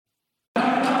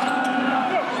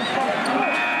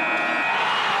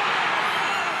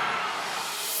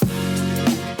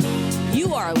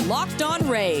Locked On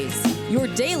Rays, your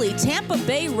daily Tampa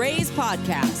Bay Rays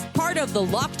podcast, part of the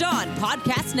Locked On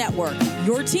Podcast Network,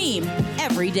 your team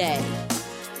every day.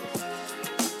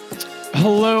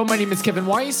 Hello, my name is Kevin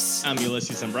Weiss. I'm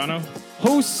Ulysses Zambrano,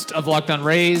 host of Locked On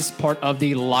Rays, part of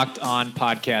the Locked On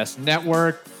Podcast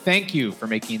Network. Thank you for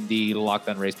making the Locked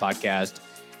On Rays podcast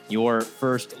your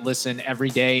first listen every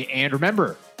day. And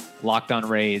remember, Locked On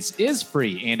Rays is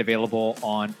free and available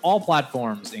on all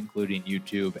platforms, including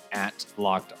YouTube at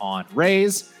Locked On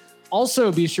Rays.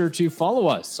 Also, be sure to follow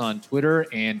us on Twitter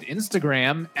and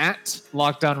Instagram at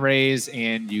Locked On Rays,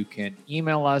 and you can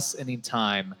email us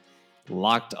anytime,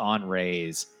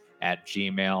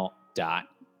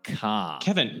 lockedonrays@gmail.com.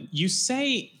 Kevin, you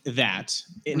say that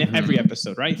in every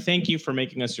episode, right? Thank you for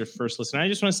making us your first listener. I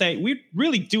just want to say we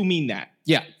really do mean that.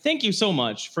 Yeah. Thank you so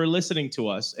much for listening to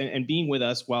us and being with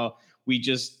us while we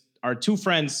just are two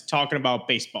friends talking about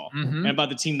baseball and about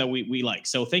the team that we like.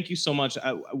 So thank you so much.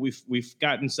 We've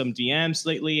gotten some DMs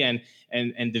lately, and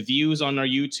the views on our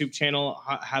YouTube channel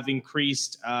have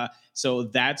increased. So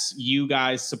that's you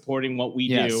guys supporting what we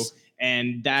do,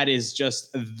 and that is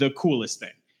just the coolest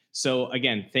thing. So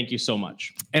again, thank you so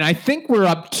much. And I think we're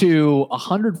up to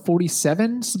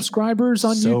 147 subscribers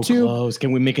on YouTube. So close.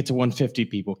 Can we make it to 150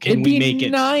 people? It'd be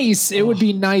nice. It would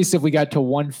be nice if we got to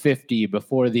 150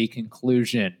 before the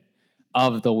conclusion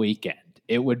of the weekend.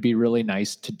 It would be really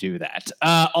nice to do that.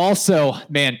 Also,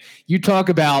 man, you talk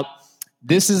about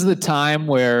this is the time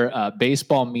where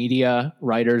baseball media,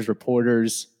 writers,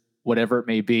 reporters, whatever it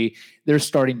may be, they're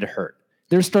starting to hurt.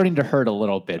 They're starting to hurt a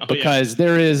little bit because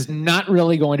there is not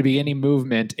really going to be any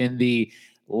movement in the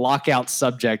lockout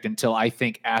subject until I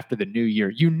think after the new year.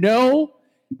 You know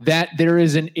that there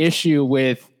is an issue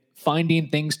with finding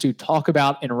things to talk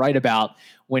about and write about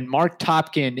when Mark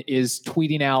Topkin is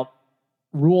tweeting out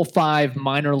Rule 5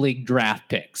 minor league draft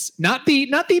picks. Not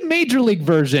the major league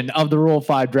version of the Rule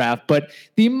 5 draft, but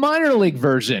the minor league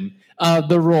version of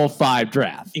the Rule 5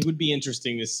 draft. It would be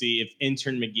interesting to see if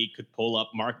intern McGee could pull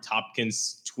up Mark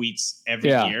Topkin's tweets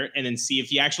every year and then see if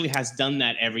he actually has done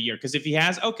that every year. Because if he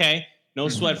has, okay, no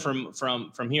sweat from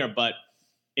here. But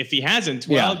if he hasn't,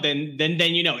 well, then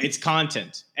you know it's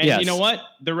content. And you know what?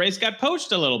 The Rays got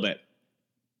poached a little bit.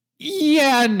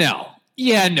 Let's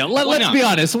be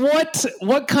honest.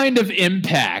 What kind of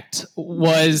impact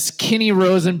was Kenny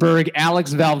Rosenberg,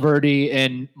 Alex Valverde,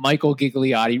 and Michael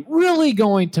Gigliotti really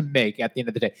going to make at the end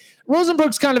of the day?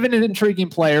 Rosenberg's kind of an intriguing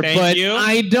player, if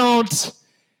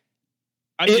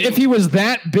he was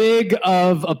that big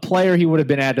of a player, he would have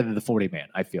been added to the 40-man,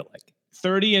 I feel like.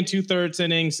 30 and 2/3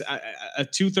 innings, a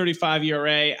 2.35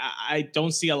 ERA. I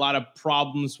don't see a lot of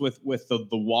problems with the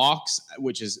walks,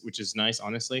 which is nice,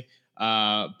 honestly.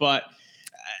 But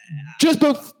just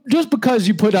because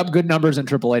you put up good numbers in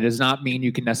AAA does not mean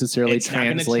you can necessarily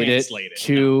translate it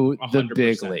to the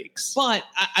big leagues. But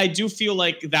I do feel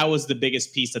like that was the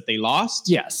biggest piece that they lost.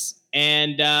 Yes.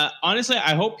 And honestly,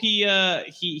 I hope he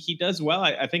does well.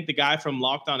 I think the guy from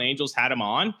Locked On Angels had him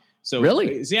on. So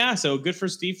really? Yeah. So good for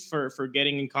Steve for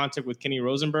getting in contact with Kenny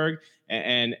Rosenberg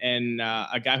and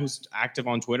a guy who's active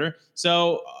on Twitter.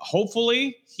 So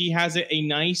hopefully he has a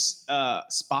nice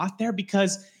spot there,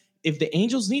 because if the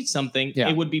Angels need something,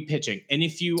 it would be pitching. And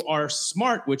if you are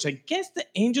smart, which I guess the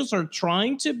Angels are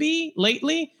trying to be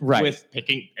lately, with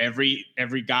picking every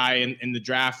guy in the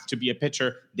draft to be a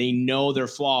pitcher, they know their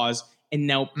flaws. And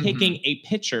now picking a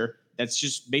pitcher that's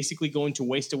just basically going to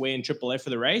waste away in AAA for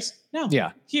the Rays. No.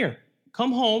 Yeah. Here,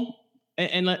 come home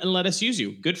and let us use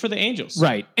you. Good for the Angels.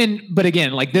 Right. But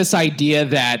again, like this idea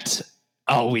that,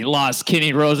 we lost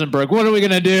Kenny Rosenberg. What are we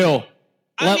going to do?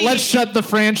 Let's shut the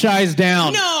franchise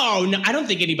down. No, I don't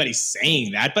think anybody's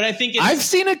saying that, but I think I've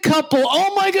seen a couple.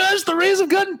 Oh my gosh, the Rays have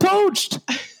gotten poached.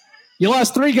 You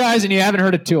lost 3 guys and you haven't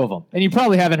heard of 2 of them. And you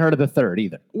probably haven't heard of the 3rd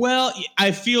either. Well,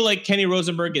 I feel like Kenny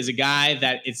Rosenberg is a guy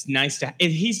that it's nice to.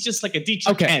 He's just like a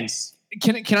Dietrich Hens.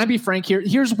 Can I be frank here?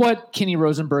 Here's what Kenny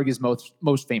Rosenberg is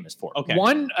most famous for. Okay.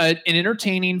 1, an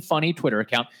entertaining, funny Twitter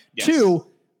account. Yes. 2,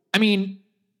 I mean,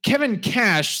 Kevin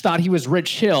Cash thought he was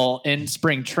Rich Hill in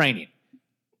spring training.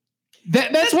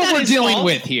 That's what we're dealing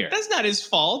with here. That's not his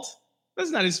fault.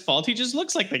 He just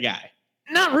looks like the guy.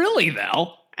 Not really,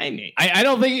 though. I mean, I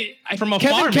don't think from afar,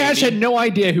 Kevin Cash had no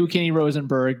idea who Kenny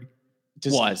Rosenberg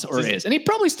was or is, and he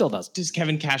probably still does. Does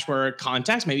Kevin Cash wear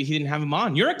contacts? Maybe he didn't have him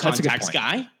on. You're a contacts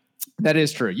guy. That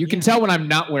is true. You can tell when I'm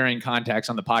not wearing contacts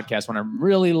on the podcast when I'm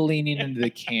really leaning into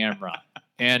the camera.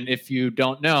 And if you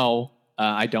don't know,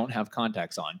 I don't have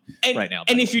contacts on right now.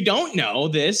 And if you don't know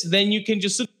this, then you can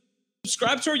just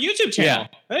subscribe to our YouTube channel.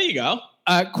 Yeah. There you go.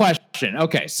 Question.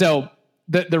 Okay, so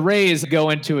the Rays go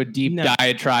into a deep No.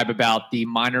 diatribe about the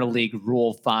minor league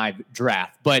Rule 5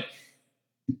 draft, but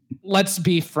let's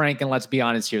be frank and let's be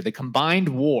honest here. The combined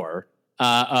WAR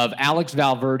of Alex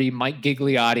Valverde, Mike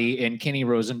Gigliotti, and Kenny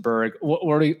Rosenberg, what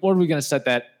are we going to set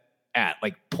that at?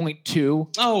 Like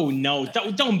 0.2? Oh no!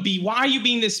 Don't be. Why are you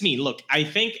being this mean? Look, I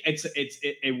think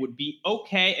it would be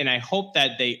okay, and I hope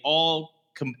that they all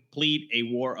complete a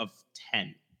WAR of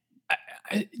 10.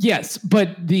 Yes,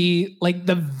 but the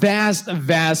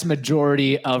vast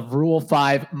majority of Rule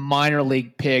 5 minor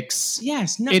league picks,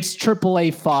 Yes, no, it's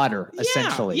AAA fodder,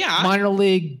 essentially. yeah. Minor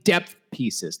league depth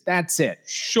pieces. That's it.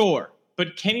 sure.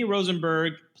 But Kenny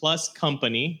Rosenberg plus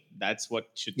company, that's what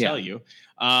should tell you.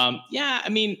 I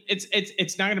mean,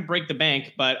 it's not going to break the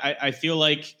bank, but I feel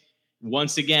like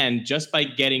once again, just by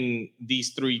getting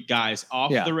these three guys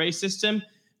off the Rays system,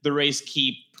 the Rays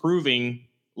keep proving,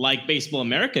 like Baseball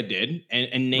America did,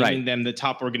 and naming them the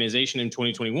top organization in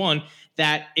 2021,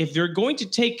 that if they're going to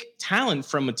take talent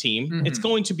from a team, it's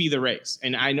going to be the Rays.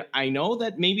 And I know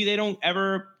that maybe they don't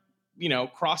ever,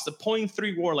 cross the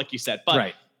 0.3 WAR like you said,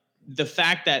 but the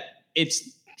fact that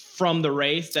it's from the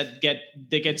Rays that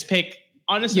gets picked,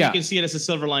 honestly, you can see it as a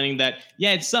silver lining that,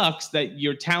 it sucks that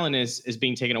your talent is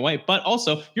being taken away, but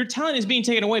also your talent is being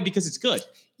taken away because it's good.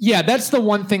 Yeah, that's the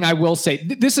one thing I will say.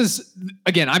 This is,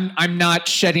 again, I'm not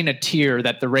shedding a tear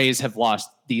that the Rays have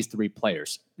lost these three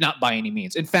players. Not by any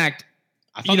means. In fact,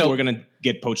 I thought we were going to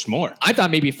get poached more. I thought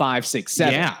maybe 5, 6,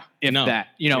 7. Yeah. If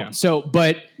that, So,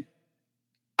 but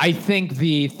I think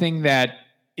the thing that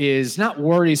is not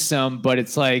worrisome, but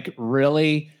it's like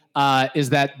really is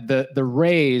that the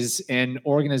Rays and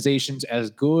organizations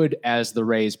as good as the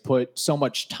Rays put so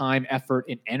much time, effort,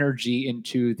 and energy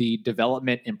into the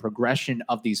development and progression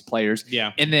of these players.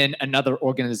 Yeah. And then another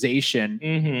organization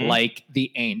like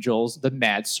the Angels, the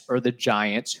Mets, or the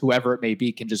Giants, whoever it may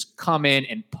be, can just come in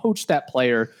and poach that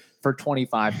player for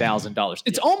 $25,000.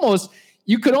 It's almost,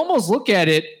 you could almost look at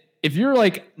it, if you're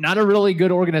like not a really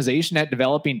good organization at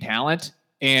developing talent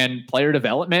and player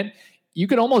development, you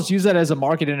could almost use that as a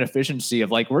market inefficiency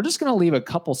of like, we're just going to leave a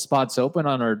couple spots open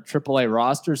on our AAA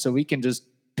roster so we can just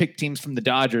pick teams from the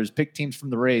Dodgers, pick teams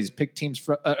from the Rays, pick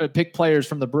players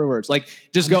from the Brewers. Like,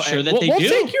 just go. Sure that we'll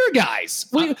take your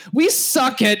guys. We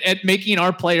suck at making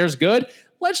our players good.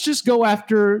 Let's just go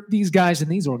after these guys in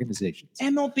these organizations.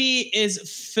 MLB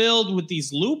is filled with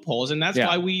these loopholes, and that's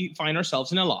why we find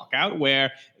ourselves in a lockout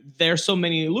where there's so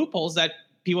many loopholes that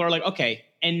people are like, okay,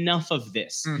 enough of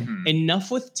this.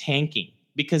 Enough with tanking,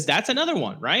 because that's another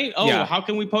one, right? Oh, how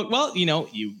can we well,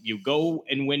 you go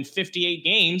and win 58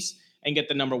 games and get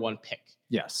the number 1 pick.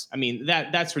 Yes. I mean,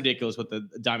 that's ridiculous what the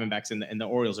Diamondbacks and the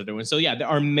Orioles are doing. So there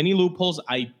are many loopholes.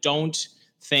 I don't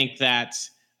think that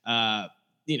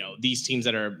these teams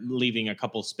that are leaving a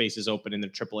couple spaces open in their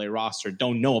AAA roster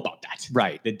don't know about that.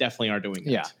 Right. They definitely are doing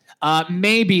that. Yeah.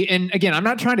 Maybe. And again, I'm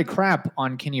not trying to crap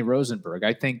on Kenny Rosenberg.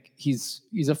 I think he's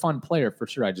a fun player for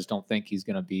sure. I just don't think he's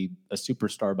going to be a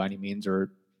superstar by any means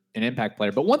or an impact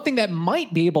player. But one thing that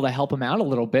might be able to help him out a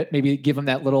little bit, maybe give him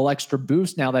that little extra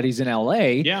boost now that he's in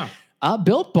LA. Yeah.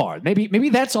 Built Bar. Maybe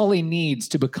that's all he needs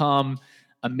to become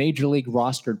a major league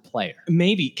rostered player.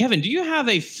 Maybe. Kevin, do you have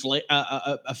a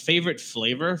favorite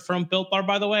flavor from Built Bar,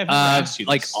 by the way? I've never asked you this.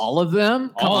 Like all of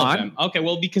them? Come on. Of them. Okay,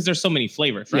 well, because there's so many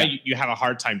flavors, right? Yeah. You have a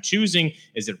hard time choosing.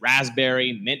 Is it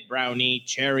raspberry, mint brownie,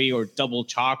 cherry, or double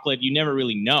chocolate? You never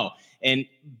really know.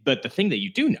 But the thing that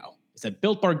you do know is that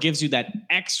Built Bar gives you that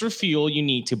extra fuel you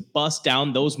need to bust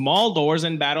down those mall doors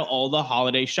and battle all the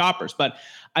holiday shoppers. But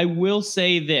I will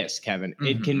say this, Kevin,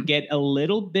 it can get a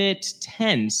little bit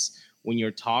tense when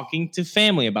you're talking to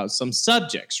family about some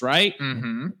subjects, right?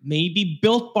 Maybe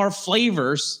Built Bar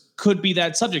flavors could be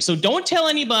that subject. So don't tell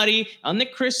anybody on the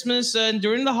Christmas and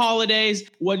during the holidays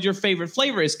what your favorite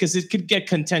flavor is, because it could get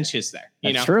contentious there.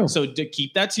 That's true. So to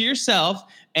keep that to yourself.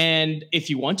 And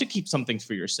if you want to keep something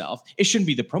for yourself, it shouldn't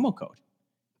be the promo code,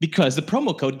 because the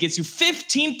promo code gets you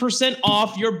 15%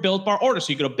 off your Built Bar order.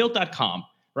 So you go to built.com.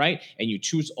 Right? And you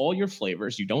choose all your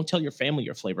flavors. You don't tell your family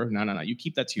your flavor. No. You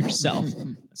keep that to yourself.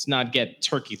 Let's not get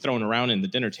turkey thrown around in the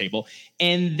dinner table.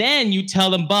 And then you tell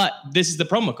them, but this is the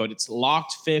promo code. It's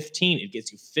locked15. It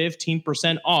gets you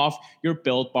 15% off your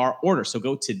Built Bar order. So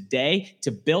go today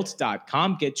to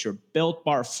built.com, get your Built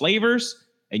Bar flavors,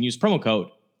 and use promo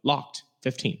code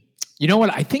locked15. You know what?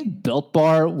 I think Built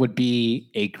Bar would be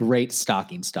a great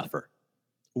stocking stuffer.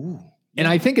 Ooh. And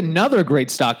I think another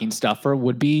great stocking stuffer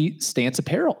would be Stance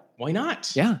Apparel. Why not?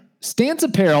 Yeah. Stance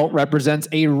Apparel represents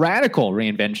a radical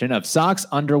reinvention of socks,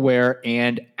 underwear,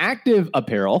 and active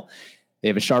apparel. They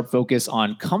have a sharp focus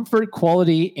on comfort,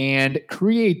 quality, and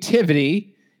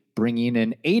creativity. bringing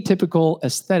an atypical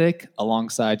aesthetic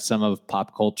alongside some of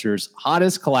pop culture's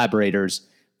hottest collaborators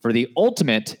for the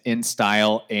ultimate in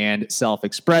style and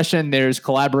self-expression. There's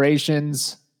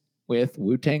collaborations with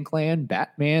Wu-Tang Clan,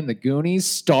 Batman, The Goonies,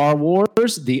 Star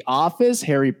Wars, The Office,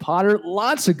 Harry Potter,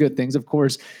 lots of good things. Of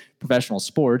course, professional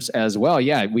sports as well.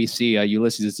 Yeah, we see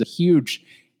Ulysses is a huge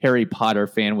Harry Potter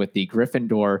fan with the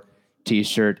Gryffindor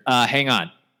t-shirt. Hang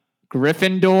on.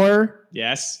 Gryffindor?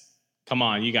 Yes. Come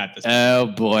on, you got this. Oh,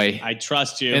 boy. I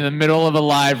trust you. In the middle of a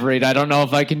live read. I don't know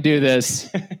if I can do this.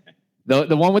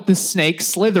 The one with the snake,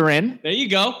 Slytherin. There you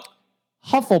go.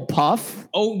 Hufflepuff.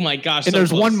 Oh, my gosh. And so there's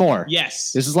close. one more.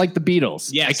 Yes. This is like the Beatles.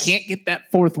 Yes. I can't get that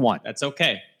fourth one. That's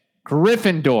okay.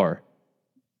 Gryffindor,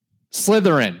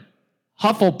 Slytherin,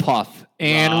 Hufflepuff,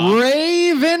 and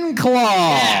Ravenclaw.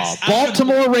 Yes.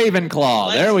 Baltimore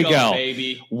Ravenclaw. There we go.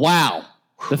 Baby. Wow.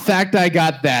 The fact I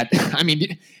got that, I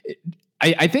mean,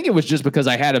 I think it was just because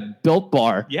I had a Built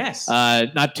Bar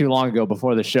not too long ago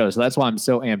before the show. So that's why I'm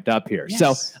so amped up here.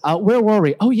 Yes. So where were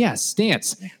we? Oh, yeah,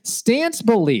 Stance. Stance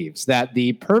believes that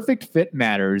the perfect fit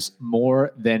matters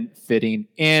more than fitting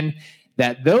in,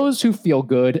 that those who feel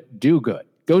good do good.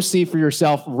 Go see for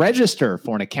yourself. Register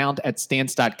for an account at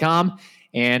stance.com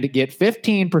and get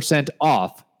 15%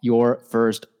 off your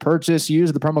first purchase.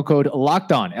 Use the promo code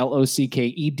LOCKEDON,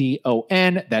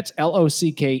 LOCKEDON. That's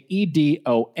LOCKEDON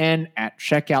at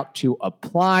checkout to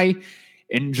apply.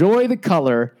 Enjoy the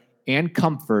color and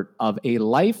comfort of a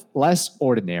life less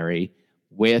ordinary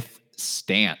with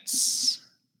Stance.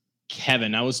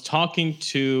 Kevin, I was talking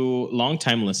to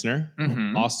longtime listener,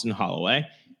 Austin Holloway,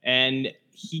 and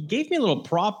he gave me a little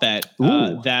prop bet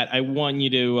that I want you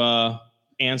to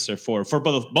answer for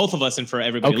both of us and for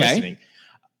everybody listening.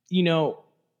 You know,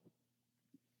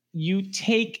 you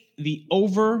take the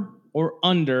over or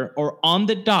under or on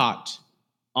the dot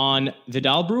on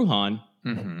Vidal Brujan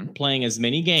playing as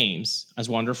many games as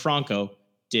Wander Franco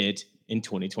did in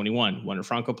 2021. Wander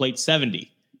Franco played 70.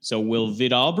 So will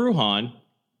Vidal Brujan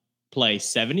play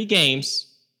 70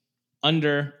 games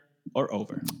under or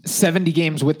over? 70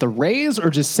 games with the Rays or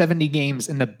just 70 games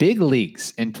in the big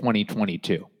leagues in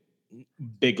 2022?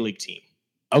 Big league team.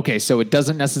 Okay, so it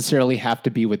doesn't necessarily have to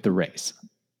be with the Rays.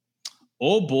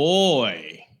 Oh,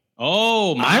 boy.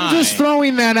 Oh, my. I'm just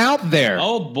throwing that out there.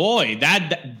 Oh, boy.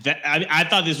 I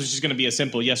thought this was just going to be a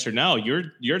simple yes or no.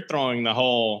 You're throwing the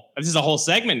whole... This is a whole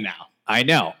segment now. I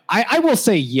know. I will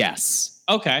say yes.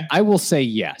 Okay. I will say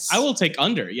yes. I will take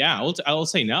under. Yeah, I will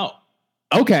say no.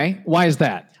 Okay. Why is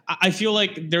that? I feel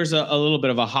like there's a little bit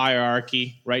of a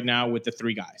hierarchy right now with the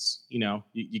three guys. You know,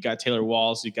 you got Taylor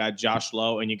Walls, you got Josh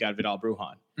Lowe, and you got Vidal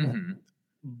Brujan.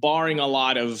 Barring a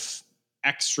lot of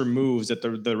extra moves that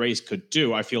the Rays could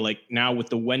do, I feel like now with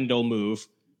the Wendell move,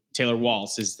 Taylor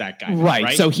Walls is that guy.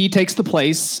 Right. So he takes the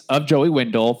place of Joey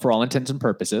Wendell for all intents and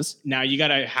purposes. Now you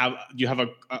have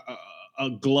a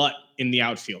glut in the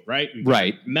outfield, right?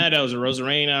 Right. Meadows,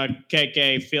 Rosarena,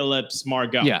 KK, Phillips,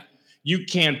 Margot. Yeah. You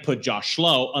can't put Josh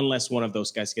Lowe unless one of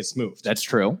those guys gets moved. That's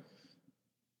true.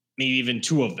 Maybe even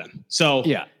two of them. So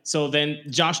then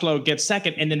Josh Lowe gets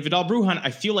second, and then Vidal Brujan, I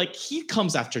feel like he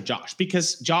comes after Josh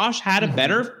because Josh had a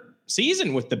better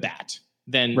season with the bat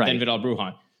than Vidal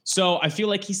Brujan. So I feel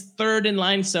like he's third in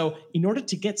line. So in order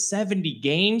to get 70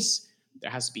 games,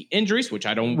 there has to be injuries, which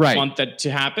I don't want that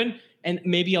to happen. And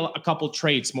maybe a couple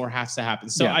trades more has to happen.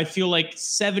 So I feel like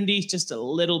 70 is just a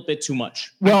little bit too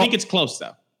much. Well, I think it's close,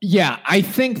 though. Yeah, I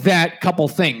think that couple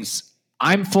things.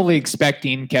 I'm fully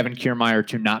expecting Kevin Kiermaier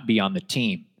to not be on the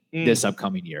team this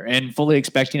upcoming year and fully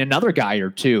expecting another guy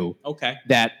or two. Okay.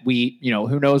 That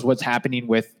who knows what's happening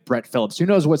with Brett Phillips? Who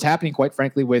knows what's happening, quite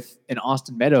frankly, with an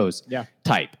Austin Meadows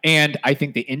type? And I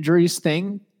think the injuries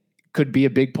thing could be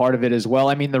a big part of it as well.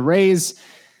 I mean, the Rays,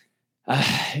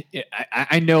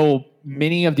 I know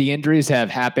many of the injuries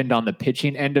have happened on the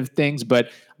pitching end of things,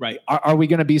 but are we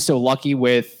going to be so lucky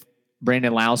with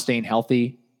Brandon Lau staying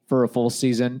healthy for a full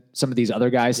season? Some of these other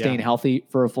guys staying healthy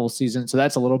for a full season. So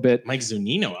that's a little bit. Mike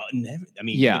Zunino. Did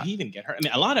he even get hurt? I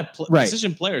mean, a lot of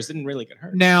position players didn't really get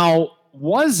hurt. Now,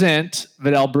 wasn't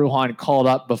Vidal Brujan called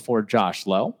up before Josh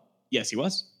Lowe? Yes, he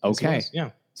was. Okay. Yes, he was.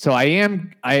 Yeah. So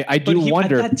I do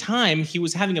wonder. At that time, he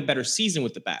was having a better season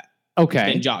with the bat.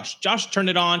 Okay. Than Josh. Josh turned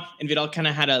it on, and Vidal kind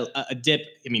of had a dip.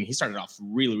 I mean, he started off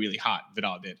really, really hot.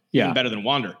 Vidal did. Even better than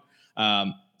Wander.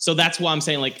 So that's why I'm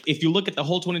saying, like, if you look at the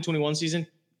whole 2021 season,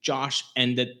 Josh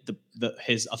ended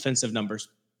his offensive numbers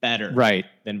better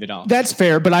than Vidal. That's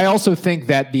fair, but I also think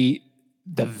that the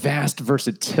vast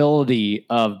versatility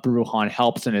of Brujan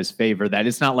helps in his favor. That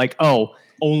it's not like,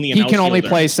 he can only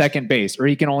play second base or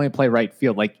he can only play right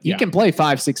field. Like he can play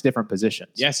 5-6 different positions.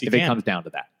 Yes, it comes down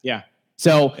to that. Yeah.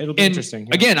 So It'll be interesting.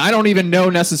 Yeah. Again, I don't even know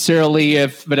necessarily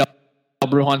if Vidal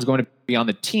Brujan's going to be on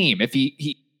the team. If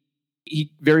he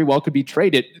very well could be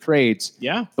trades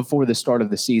before the start of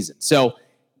the season. So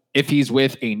if he's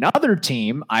with another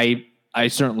team, I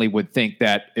certainly would think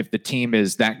that if the team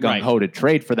is that gung-ho to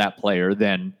trade for that player,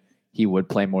 then he would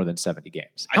play more than 70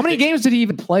 games. How many games did he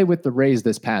even play with the Rays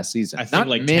this past season? I think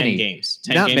like many. 10 games.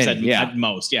 10 games at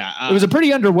most, yeah. It was a pretty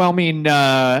underwhelming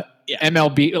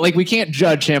MLB. Like, we can't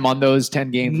judge him on those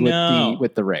 10 games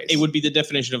with the Rays. It would be the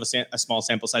definition of a small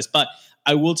sample size. But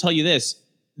I will tell you this.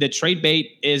 The trade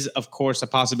bait is, of course, a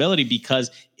possibility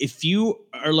because if you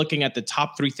are looking at the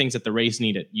top 3 things that the Rays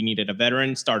needed, you needed a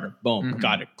veteran starter. Boom.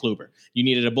 Got it. Kluber. You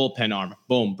needed a bullpen arm.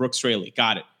 Boom. Brooks Raley.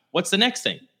 Got it. What's the next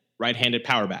thing? Right-handed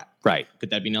power bat. Right.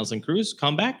 Could that be Nelson Cruz?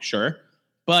 Come back? Sure.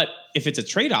 But if it's a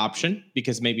trade option,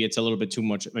 because maybe it's a little bit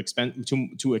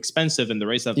too expensive and the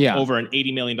Rays have over an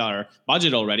 $80 million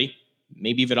budget already,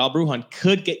 maybe Vidal Brujan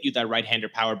could get you that right-hander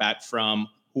power bat from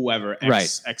whoever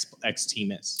X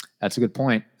team is. That's a good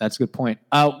point.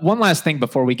 One last thing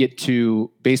before we get to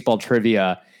baseball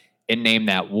trivia and Name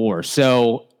That War.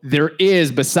 So there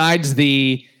is, besides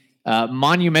the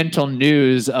monumental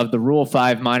news of the Rule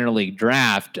 5 minor league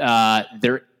draft,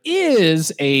 there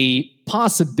is a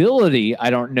possibility, I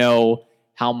don't know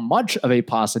how much of a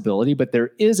possibility, but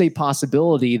there is a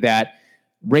possibility that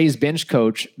Rays bench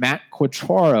coach Matt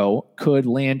Quatraro could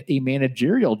land a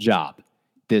managerial job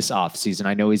this offseason.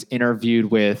 I know he's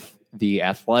interviewed with the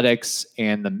Athletics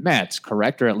and the Mets,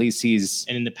 correct? Or at least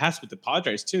and in the past with the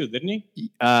Padres too, didn't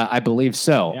he? I believe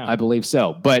so. Yeah. I believe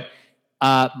so. But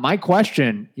my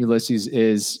question, Ulysses,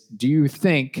 is do you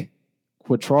think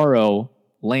Quatraro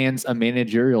lands a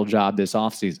managerial job this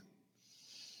offseason?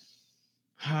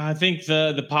 I think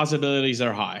the possibilities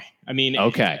are high. I mean,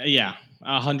 okay. Yeah,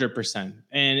 100%.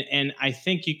 And I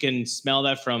think you can smell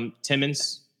that from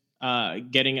Timmons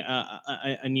getting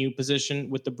a new position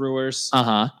with the Brewers.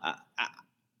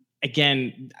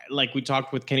 Again, like we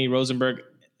talked with Kenny Rosenberg,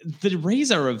 the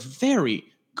Rays are a very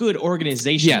good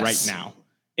organization right now.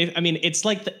 It's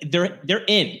like they're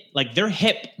in, like they're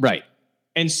hip, right?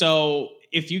 And so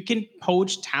if you can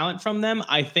poach talent from them,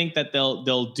 I think that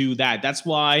they'll do that. That's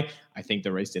why I think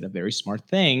the Rays did a very smart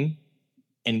thing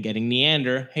in getting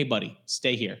Neander. Hey, buddy,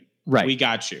 stay here. Right, we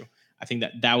got you. I think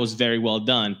that was very well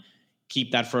done.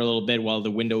 Keep that for a little bit while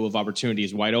the window of opportunity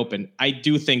is wide open. I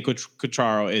do think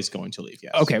Quatraro is going to leave,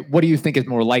 yes. Okay, what do you think is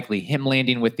more likely, him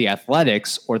landing with the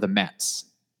Athletics or the Mets?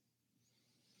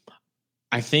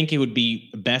 I think it would be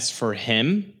best for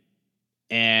him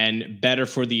and better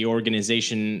for the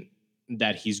organization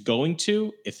that he's going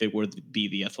to if it were to be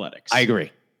the Athletics. I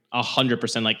agree.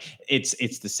 100%. Like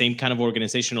it's the same kind of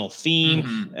organizational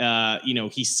theme.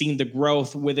 He's seen the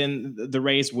growth within the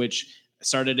Rays, which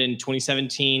started in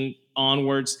 2017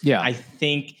 onwards. Yeah. I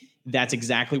think that's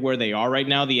exactly where they are right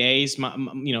now. The A's,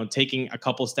 taking a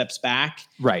couple steps back.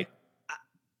 Right.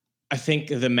 I think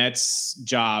the Mets'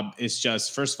 job is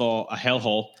just, first of all, a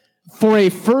hellhole. For a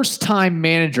first-time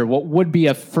manager, what would be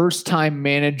a first-time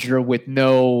manager with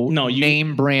no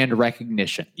name brand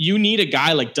recognition? You need a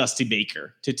guy like Dusty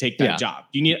Baker to take that job.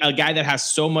 You need a guy that has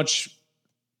so much,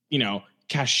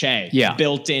 cachet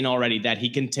built in already that he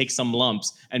can take some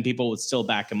lumps and people would still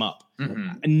back him up.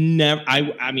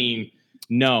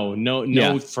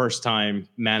 No first-time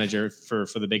manager for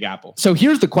the Big Apple. So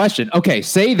here's the question. Okay,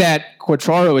 say that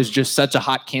Quatraro is just such a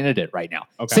hot candidate right now.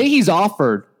 Okay. Say he's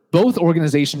offered, both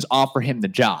organizations offer him the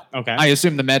job. Okay. I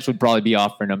assume the Mets would probably be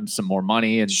offering him some more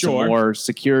money and some more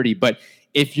security. But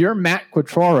if you're Matt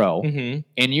Quatraro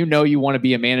and you want to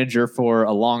be a manager for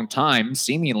a long time,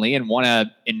 seemingly, and want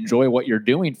to enjoy what you're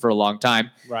doing for a long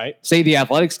time, right? Say the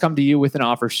Athletics come to you with an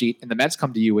offer sheet and the Mets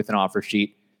come to you with an offer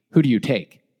sheet. Who do you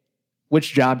take?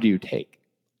 Which job do you take?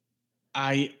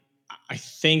 I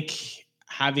think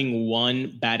having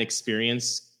one bad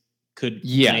experience could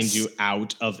land you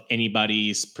out of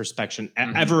anybody's perspective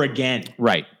ever again.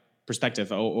 Right.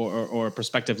 Perspective or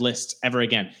perspective list ever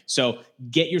again. So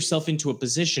get yourself into a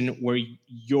position where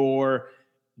your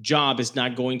job is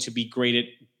not going to be graded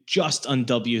just on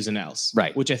W's and L's.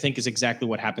 Right. Which I think is exactly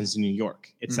what happens in New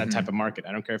York. It's that type of market.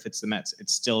 I don't care if it's the Mets.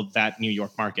 It's still that New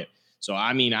York market. So,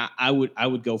 I mean, I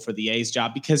would go for the A's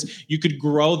job because you could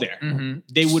grow there.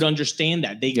 They would understand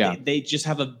that. They just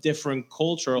have a different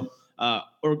cultural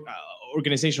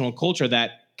organizational culture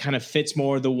that kind of fits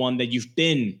more the one that you've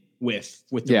been with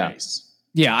the Rays.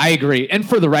 Yeah, I agree. And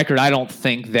for the record, I don't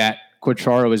think that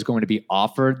Quatraro is going to be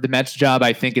offered the Mets job.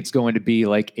 I think it's going to be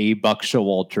like a Buck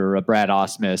Showalter, a Brad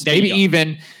Ausmus, maybe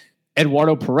even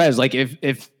Eduardo Perez. Like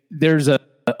if there's a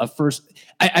a first.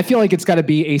 I feel like it's got to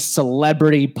be a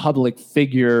celebrity public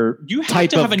figure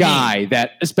type of guy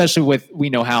that, especially we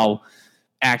know how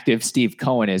active Steve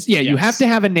Cohen is. Yeah, you have to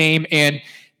have a name, and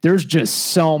there's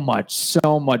just so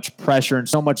much pressure and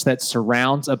so much that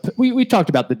surrounds. We talked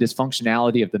about the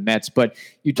dysfunctionality of the Mets, but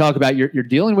you talk about you're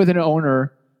dealing with an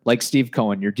owner like Steve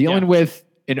Cohen. You're dealing with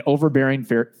an overbearing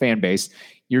fan base.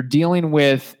 You're dealing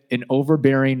with an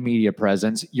overbearing media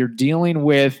presence. You're dealing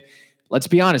with, let's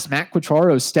be honest, Matt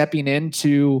Quatraro stepping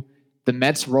into the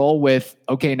Mets role with,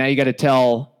 okay, now you got to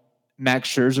tell Max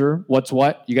Scherzer what's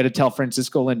what. You got to tell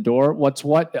Francisco Lindor what's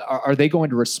what. Are they going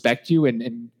to respect you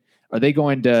and are they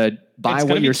going to buy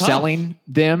what you're selling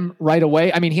them right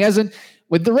away? I mean,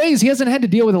 with the Rays, he hasn't had to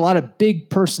deal with a lot of big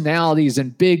personalities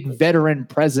and big veteran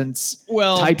presence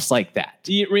types like that.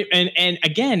 And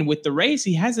again, with the Rays,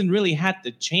 he hasn't really had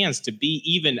the chance to be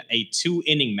even a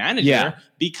 2-inning manager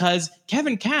because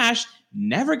Kevin Cash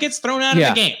never gets thrown out of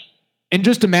the game. And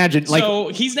just imagine, so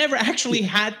he's never actually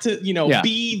had to,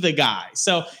 be the guy.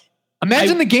 So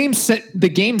imagine the game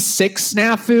 6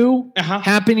 snafu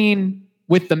happening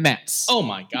with the Mets. Oh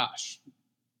my gosh.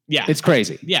 Yeah. It's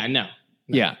crazy. Yeah, no.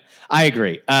 Yeah, I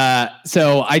agree.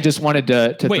 So I just wanted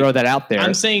to throw that out there.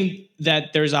 I'm saying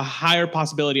that there's a higher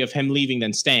possibility of him leaving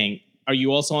than staying. Are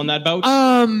you also on that boat?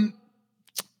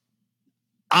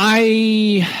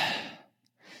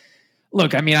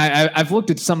 Look, I mean, I've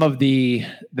looked at some of the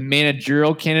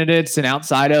managerial candidates, and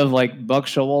outside of like Buck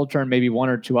Showalter and maybe one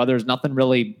or two others, nothing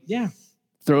really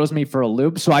throws me for a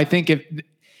loop. So I think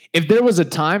if there was a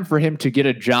time for him to get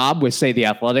a job with, say, the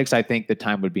Athletics, I think the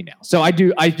time would be now. So I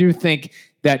do think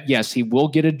that, yes, he will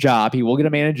get a job. He will get a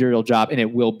managerial job, and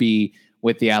it will be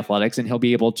with the Athletics, and he'll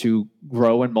be able to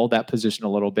grow and mold that position a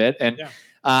little bit. And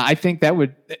I think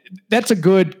that's a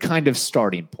good kind of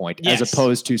starting point as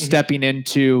opposed to stepping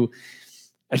into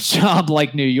a job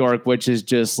like New York, which is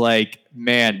just like,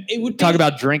 man, it would talk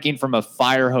about drinking from a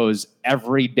fire hose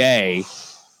every day.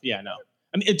 Yeah, no.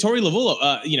 I mean, Torey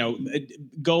Lovullo,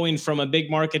 going from a big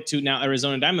market to now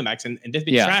Arizona Diamondbacks, and they've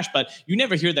been trash, but you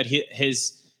never hear that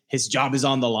his job is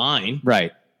on the line.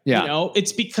 Right. Yeah.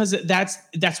 It's because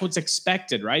that's what's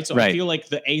expected, right? So I feel like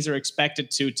the A's are expected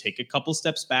to take a couple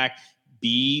steps back,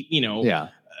 be,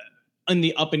 in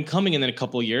the up and coming in a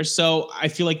couple of years. So I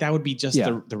feel like that would be just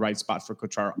the right spot for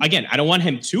Quatraro. Again, I don't want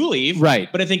him to leave, right?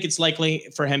 But I think it's likely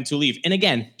for him to leave. And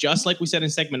again, just like we said in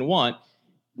segment 1,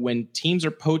 when teams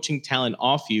are poaching talent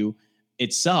off you,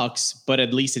 it sucks, but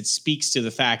at least it speaks to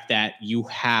the fact that you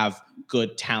have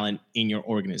good talent in your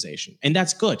organization. And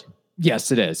that's good. Yes,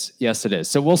 it is. Yes, it is.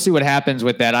 So we'll see what happens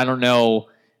with that. I don't know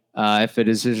if a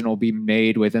decision will be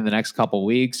made within the next couple of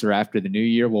weeks or after the new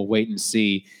year. We'll wait and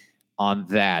see on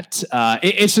that.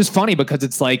 It's just funny because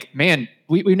it's like, man,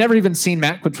 we've never even seen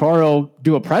Matt Quatraro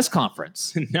do a press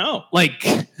conference. No.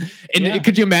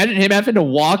 Could you imagine him having to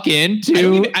walk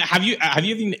into... Have you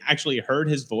even actually heard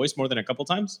his voice more than a couple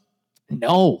times?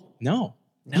 No.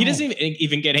 He doesn't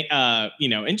even get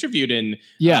interviewed in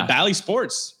Bally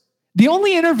Sports. The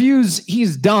only interviews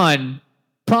he's done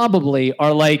probably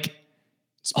are like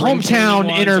hometown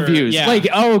interviews.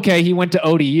 Okay, he went to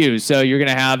ODU, so you're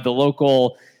going to have the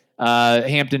local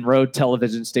Hampton Road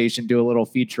television station do a little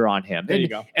feature on him. There you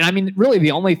go. And I mean, really,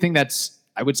 the only thing that's,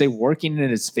 I would say, working in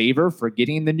his favor for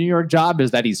getting the New York job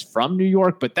is that he's from New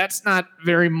York, but that's not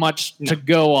very much to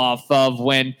go off of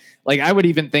when, I would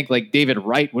even think David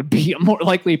Wright would be a more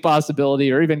likely possibility,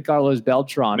 or even Carlos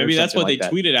Beltran. Maybe that's what they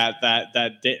tweeted at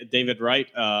that David Wright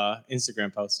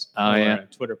Instagram post.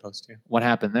 Twitter post. Yeah. What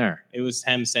happened there? It was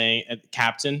him saying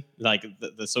captain,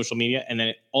 the social media, and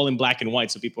then all in black and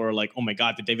white. So people are like, oh my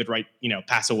God, did David Wright,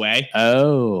 pass away?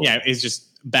 Oh. Yeah, it's just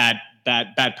bad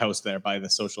post there by the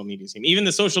social media team. Even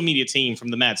the social media team from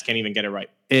the Mets can't even get it right.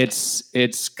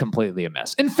 It's completely a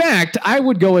mess. In fact, I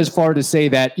would go as far to say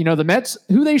that, the Mets,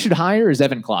 who they should hire is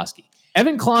Evan Klosky.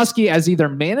 Evan Klosky as either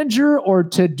manager or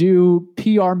to do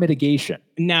PR mitigation.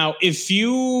 Now, if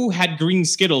you had green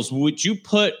Skittles, would you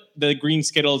put the green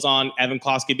Skittles on Evan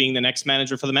Klosky being the next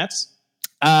manager for the Mets?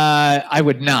 I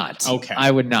would not. Okay.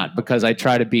 I would not, because I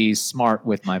try to be smart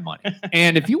with my money.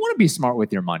 And if you want to be smart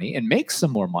with your money and make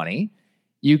some more money,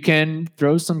 you can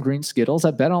throw some green Skittles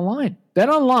at BetOnline.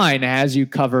 BetOnline has you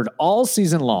covered all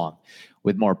season long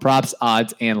with more props,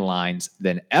 odds, and lines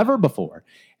than ever before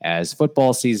as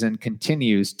football season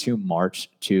continues to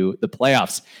march to the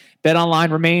playoffs.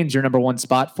 BetOnline remains your number one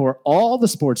spot for all the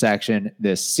sports action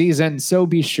this season, so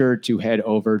be sure to head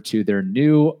over to their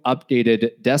new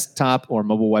updated desktop or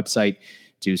mobile website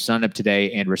to sign up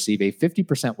today and receive a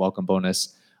 50% welcome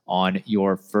bonus on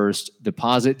your first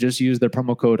deposit. Just use the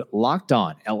promo code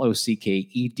LOCKEDON,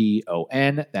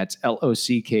 LOCKEDON. That's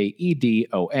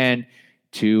LOCKEDON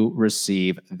to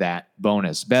receive that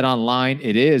bonus. Bet online,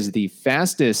 it is the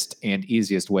fastest and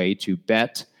easiest way to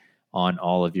bet on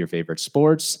all of your favorite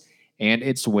sports, and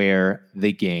it's where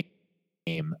the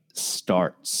game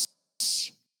starts.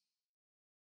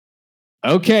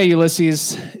 Okay,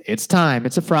 Ulysses, it's time.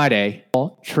 It's a Friday.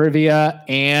 Trivia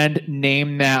and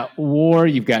Name That War.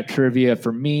 You've got trivia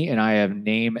for me, and I have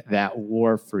Name That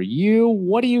War for you.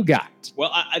 What do you got?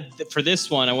 Well, for this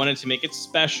one, I wanted to make it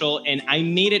special, and I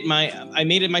made it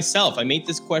myself. I made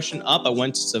this question up. I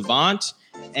went to Savant,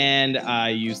 and I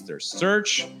used their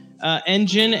search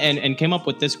engine and came up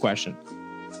with this question.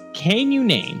 Can you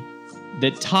name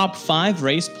the top 5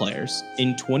 race players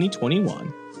in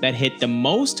 2021 that hit the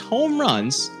most home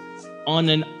runs on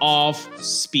an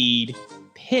off-speed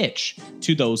pitch?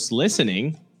 To those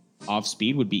listening,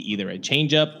 off-speed would be either a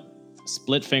changeup, a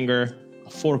split finger, a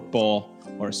forkball,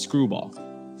 or a screwball.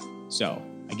 So,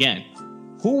 again,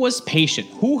 who was patient?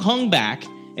 Who hung back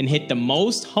and hit the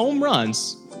most home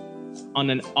runs on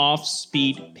an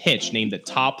off-speed pitch? Name the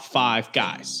top 5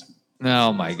 guys.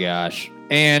 Oh, my gosh.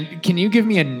 And can you give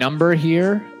me a number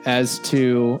here as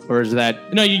to, or is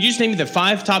that? No, you just name the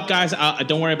 5 top guys.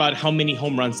 Don't worry about how many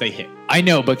home runs they hit. I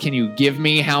know, but can you give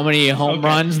me how many home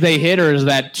runs they hit, or is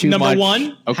that too much? Number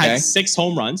 1 had 6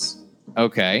 home runs.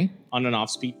 Okay. On an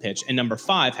off-speed pitch. And number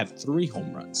 5 had 3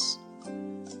 home runs.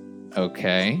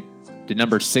 Okay. Did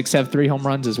number 6 have 3 home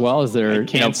runs as well? Is there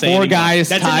 4 guys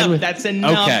tied with? That's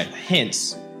enough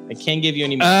hints. I can't give you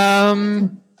any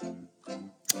more.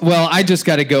 Well, I just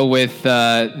got to go with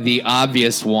the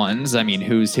obvious ones. I mean,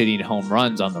 who's hitting home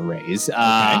runs on the Rays? Okay.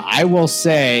 I will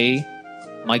say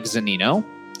Mike Zunino.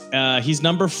 He's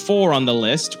number 4 on the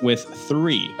list with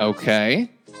 3.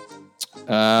 Okay.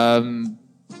 Brandon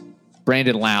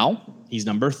Lau. He's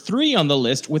number 3 on the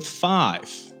list with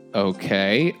 5.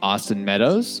 Okay. Austin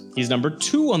Meadows. He's number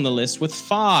 2 on the list with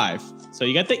 5. So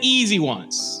you got the easy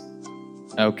ones.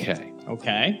 Okay.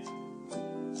 Okay.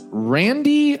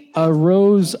 Randy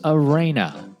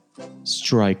Arozarena.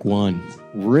 Strike 1.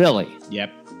 Really?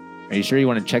 Yep. Are you sure you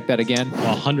want to check that again?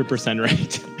 100%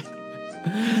 right.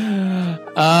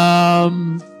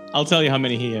 I'll tell you how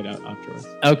many he hit afterwards.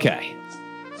 Okay.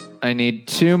 I need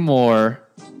 2 more.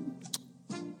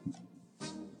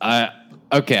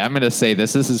 Okay, I'm going to say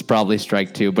this. This is probably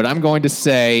strike 2, but I'm going to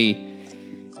say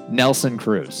Nelson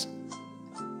Cruz.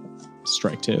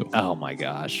 Strike 2. Oh, my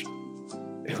gosh.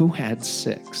 Who had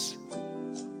 6?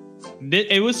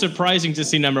 It was surprising to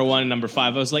see number 1 and number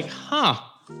 5. I was like,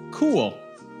 cool.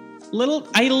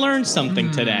 I learned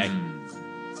something today.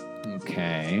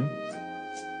 Okay.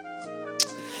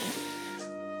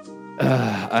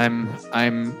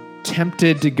 I'm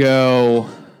tempted to go.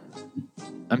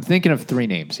 I'm thinking of 3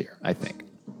 names here, I think.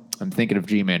 I'm thinking of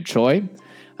G-Man Choi.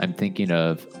 I'm thinking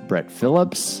of Brett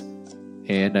Phillips.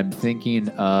 And I'm thinking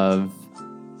of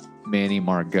Manny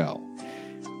Margot.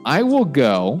 I will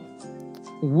go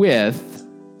with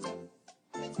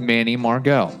Manny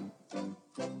Margot.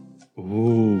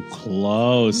 Ooh,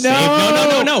 close.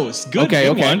 No. No. It's good. Okay.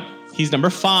 One. He's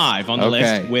number 5 on the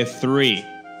list with 3.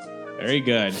 Very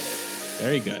good.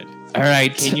 Very good. All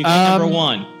right. Can you get number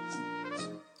 1?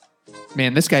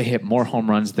 Man, this guy hit more home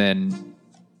runs than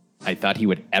I thought he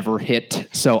would ever hit.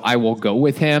 So I will go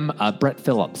with him. Brett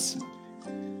Phillips.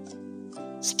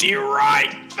 Steer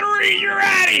right 3. You're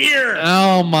out of here.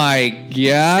 Oh my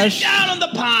gosh. Sit down on the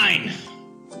pine.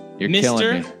 You're Mr.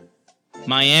 killing me.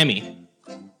 Miami,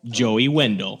 Joey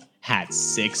Wendell had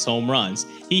 6 home runs.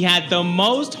 He had the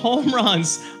most home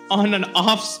runs on an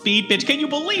off-speed pitch. Can you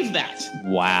believe that?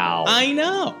 Wow. I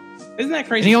know. Isn't that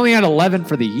crazy? And he only had 11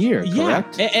 for the year,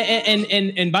 correct? Yeah.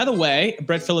 And by the way,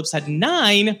 Brett Phillips had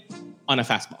 9 on a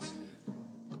fastball.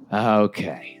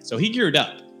 Okay. So he geared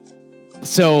up.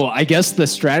 So I guess the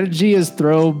strategy is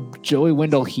throw Joey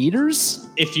Wendell heaters?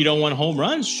 If you don't want home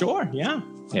runs, sure. Yeah.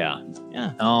 Yeah.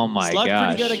 Yeah. Oh my Slugged gosh.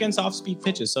 pretty good against off-speed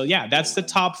pitches. So yeah, that's the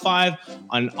top 5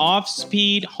 on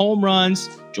off-speed home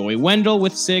runs. Joey Wendell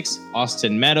with 6,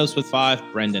 Austin Meadows with 5,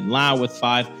 Brendan Lau with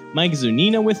 5, Mike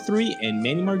Zunino with 3, and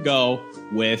Manny Margot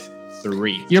with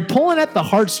 3. You're pulling at the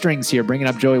heartstrings here, bringing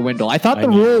up Joey Wendell. I thought the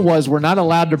rule was we're not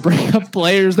allowed to bring up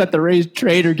players that the Rays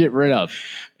trade or get rid of.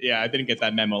 Yeah, I didn't get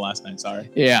that memo last night. Sorry.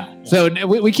 Yeah. So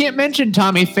we can't mention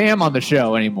Tommy Pham on the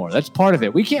show anymore. That's part of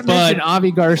it. We can't mention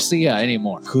Avi Garcia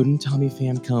anymore. Couldn't Tommy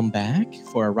Pham come back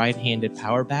for a right-handed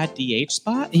power bat DH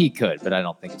spot? He could, but I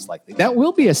don't think it's likely. That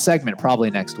will be a segment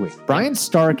probably next week. Brian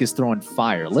Stark is throwing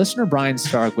fire. Listener Brian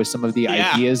Stark with some of the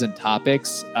ideas and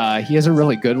topics. He has a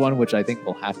really good one, which I think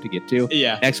we'll have to get to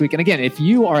next week. And again, if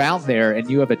you are out there and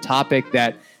you have a topic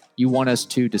that you want us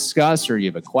to discuss, or you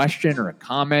have a question or a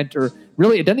comment, or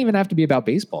really, it doesn't even have to be about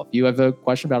baseball. If you have a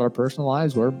question about our personal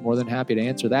lives, we're more than happy to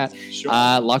answer that. Sure.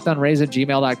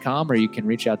 LockedOnRays@gmail.com, or you can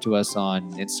reach out to us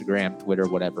on Instagram, Twitter,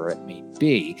 whatever it may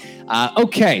be.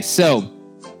 Okay, so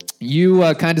you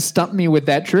kind of stumped me with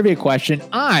that trivia question.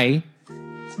 I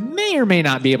may or may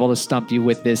not be able to stump you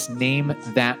with this Name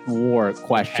That War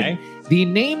question. Okay. The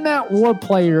Name That War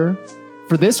player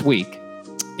for this week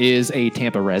is a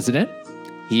Tampa resident.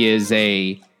 He is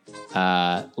a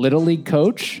Little League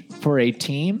coach for a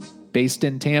team based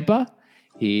in Tampa.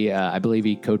 I believe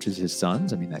he coaches his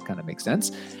sons. I mean, that kind of makes sense.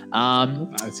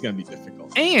 It's going to be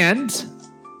difficult. And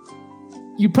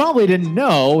you probably didn't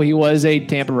know he was a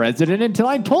Tampa resident until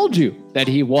I told you that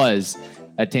he was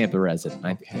a Tampa resident.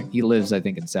 Okay. He lives, I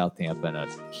think, in South Tampa in a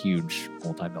huge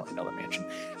multi-million-dollar mansion.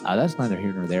 That's neither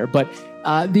here nor there. But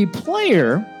the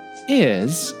player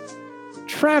is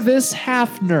Travis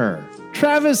Hafner.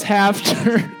 Travis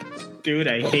Hafner. Dude,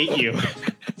 I hate you.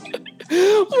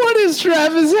 What is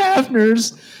Travis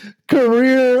Hafner's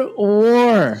career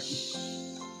WAR?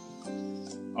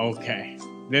 Okay.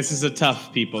 This is a tough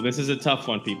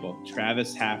one, people.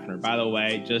 Travis Hafner, by the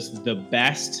way, just the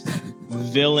best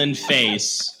villain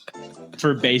face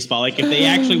for baseball. Like, if they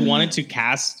actually wanted to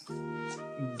cast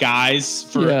guys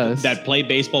that play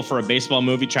baseball for a baseball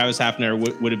movie, Travis Hafner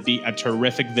would be a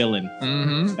terrific villain.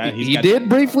 Mm-hmm. He did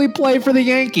briefly play for the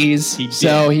Yankees,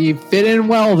 so he fit in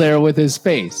well there with his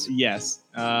face. Yes.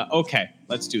 Okay,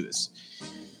 let's do this.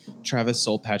 Travis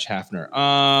Soul Patch Hafner.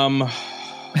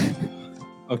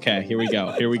 Okay, here we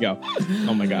go.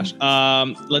 Oh my gosh.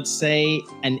 Let's say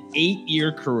an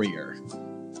 8-year career.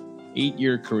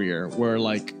 8-year career where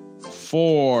like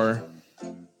 4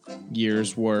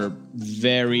 years were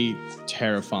very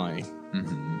terrifying.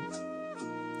 Mm-hmm.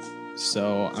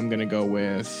 So I'm going to go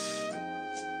with,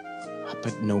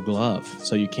 but no glove.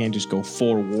 So you can't just go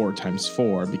 4 WAR times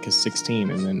 4 because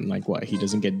 16. And then like what? He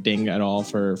doesn't get dinged at all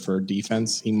for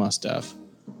defense. He must have.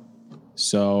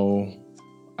 So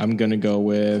I'm going to go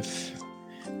with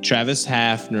Travis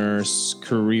Hafner's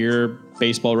career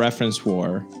baseball reference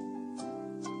WAR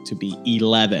to be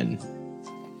 11.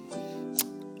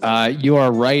 You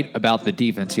are right about the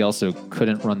defense. He also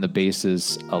couldn't run the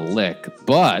bases a lick,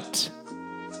 but...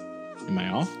 Am I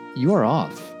off? You are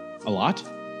off. A lot?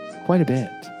 Quite a bit.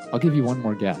 I'll give you one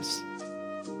more guess.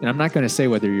 And I'm not going to say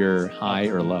whether you're high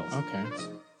or low.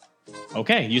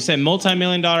 Okay, you said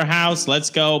multi-million-dollar house. Let's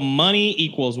go. Money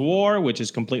equals WAR, which is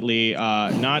completely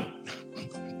not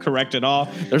correct at all.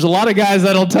 There's a lot of guys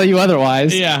that'll tell you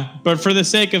otherwise. Yeah, but for the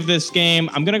sake of this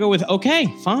game, I'm going to go with, okay,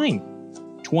 fine.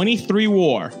 23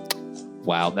 WAR.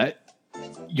 Wow,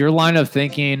 your line of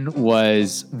thinking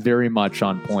was very much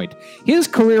on point. His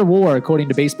career WAR, according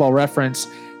to Baseball Reference,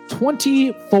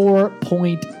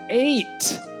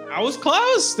 24.8. I was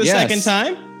close the second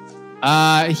time.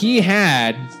 He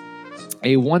had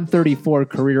a 134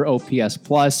 career OPS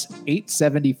plus,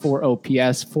 874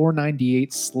 OPS,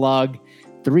 498 slug,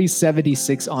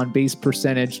 376 on base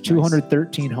percentage,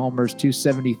 213 homers,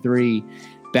 273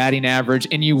 batting average,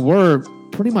 and you were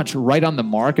pretty much right on the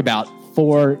mark about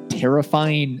 4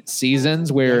 terrifying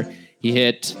seasons where he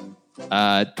hit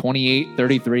 28,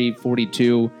 33,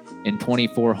 42, and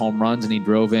 24 home runs, and he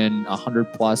drove in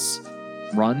 100 plus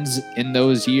runs in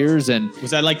those years. And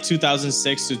was that like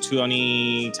 2006 to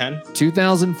 2010?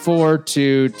 2004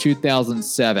 to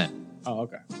 2007. Oh,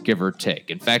 okay. Give or take.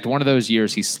 In fact, one of those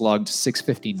years he slugged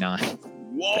 659.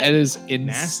 Whoa. That is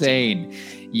insane.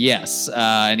 Nasty. Yes,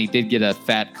 and he did get a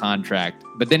fat contract,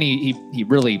 but then he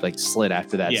really like slid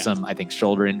after that. Yeah. Some, I think,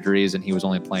 shoulder injuries, and he was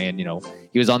only playing.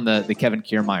 He was on the Kevin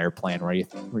Kiermaier plan where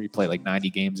you play like 90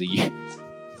 games a year.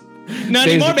 Not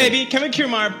anymore, baby. Kevin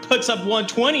Kiermaier puts up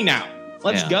 120 now.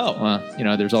 Let's go.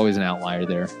 Well, there's always an outlier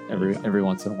there every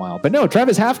once in a while. But no,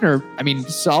 Travis Hafner, I mean,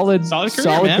 solid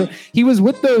career, man. He was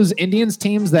with those Indians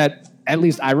teams that, at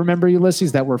least I remember,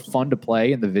 Ulysses, that were fun to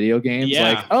play in the video games.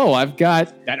 Yeah. Like, I've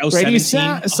got that Brady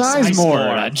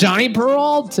Sizemore, Johnny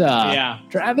Peralta,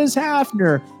 Travis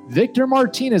Hafner, Victor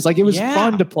Martinez. Like, it was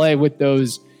fun to play with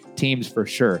those teams for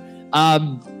sure.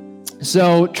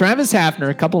 So Travis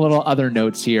Hafner, a couple little other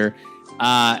notes here.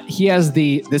 He has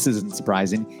this isn't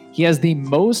surprising, he has the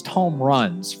most home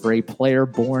runs for a player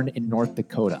born in North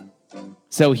Dakota.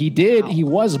 So he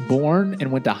was born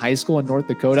and went to high school in North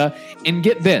Dakota. And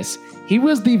get this, he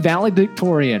was the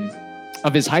valedictorian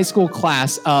of his high school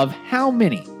class of how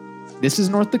many? This is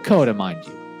North Dakota, mind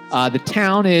you. The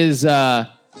town is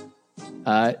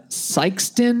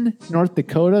Sikeston, North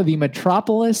Dakota. The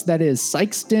metropolis, that is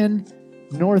Sikeston,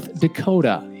 North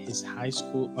Dakota. His high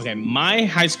school. Okay, my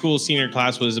high school senior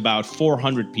class was about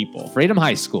 400 people. Freedom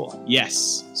High School.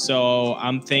 Yes. So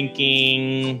I'm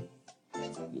thinking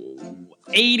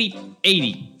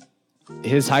 80.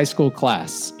 His high school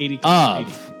class 80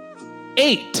 of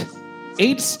 8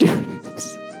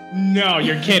 students. No,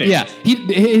 you're kidding. Yeah,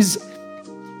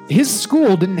 his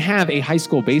school didn't have a high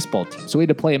school baseball team, so he had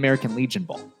to play American Legion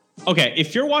ball. Okay,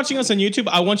 if you're watching us on YouTube,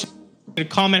 I want you to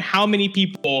comment how many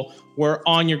people were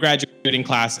on your graduating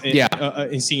class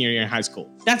in senior year in high school.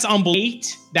 That's unbelievable.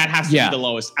 That has to be the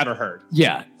lowest I've ever heard.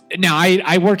 Yeah. Now,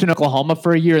 I worked in Oklahoma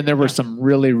for a year, and there were some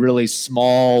really, really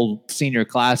small senior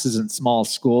classes and small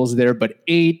schools there, but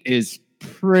 8 is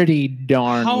pretty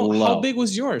darn low. How big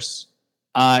was yours?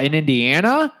 In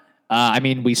Indiana,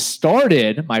 we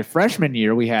started my freshman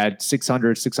year, we had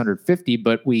 600, 650,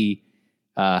 but we,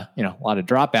 a lot of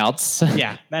dropouts.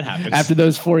 Yeah, that happens. After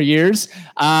those 4 years,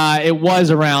 it was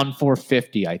around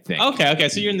 450, I think. Okay.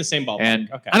 So you're in the same ballpark.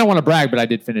 And okay. I don't want to brag, but I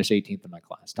did finish 18th in my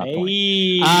class. Top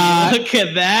 20. Look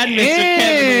at that, Mr.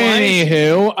 Kevin White.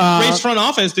 Anywho, Race front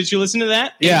office. Did you listen to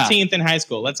that? Yeah. 18th in high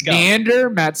school. Let's go. Gander,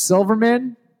 Matt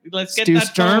Silverman. Let's get Stu that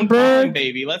phone Sternberg, going,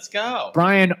 baby. Let's go.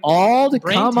 Brian Ald,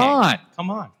 come on.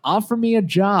 Offer me a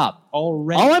job.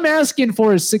 Already. All I'm asking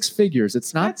for is 6 figures.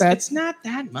 It's not that. It's not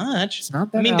that much. It's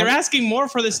not that. They're asking more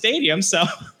for the stadium, so.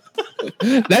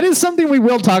 That is something we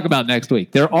will talk about next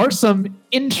week. There are some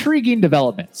intriguing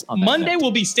developments on that Monday note.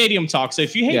 will be Stadium Talk. So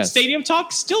if you hate Stadium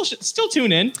Talk, still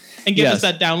tune in and give us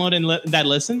that download and that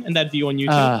listen and that view on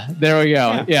YouTube. There we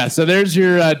go. Yeah. So there's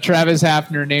your Travis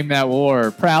Hafner, Name That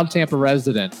War, proud Tampa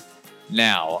resident.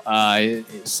 Now,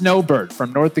 Snowbird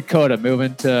from North Dakota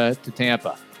moving to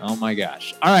Tampa. Oh my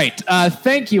gosh. All right.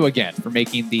 Thank you again for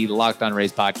making the Locked On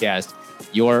Rays podcast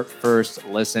your first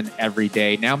listen every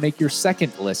day. Now make your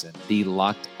second listen, the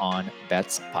Locked On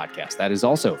Bets podcast. That is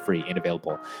also free and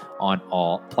available on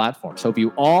all platforms. Hope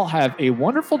you all have a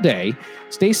wonderful day.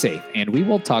 Stay safe, and we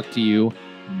will talk to you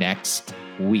next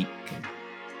week.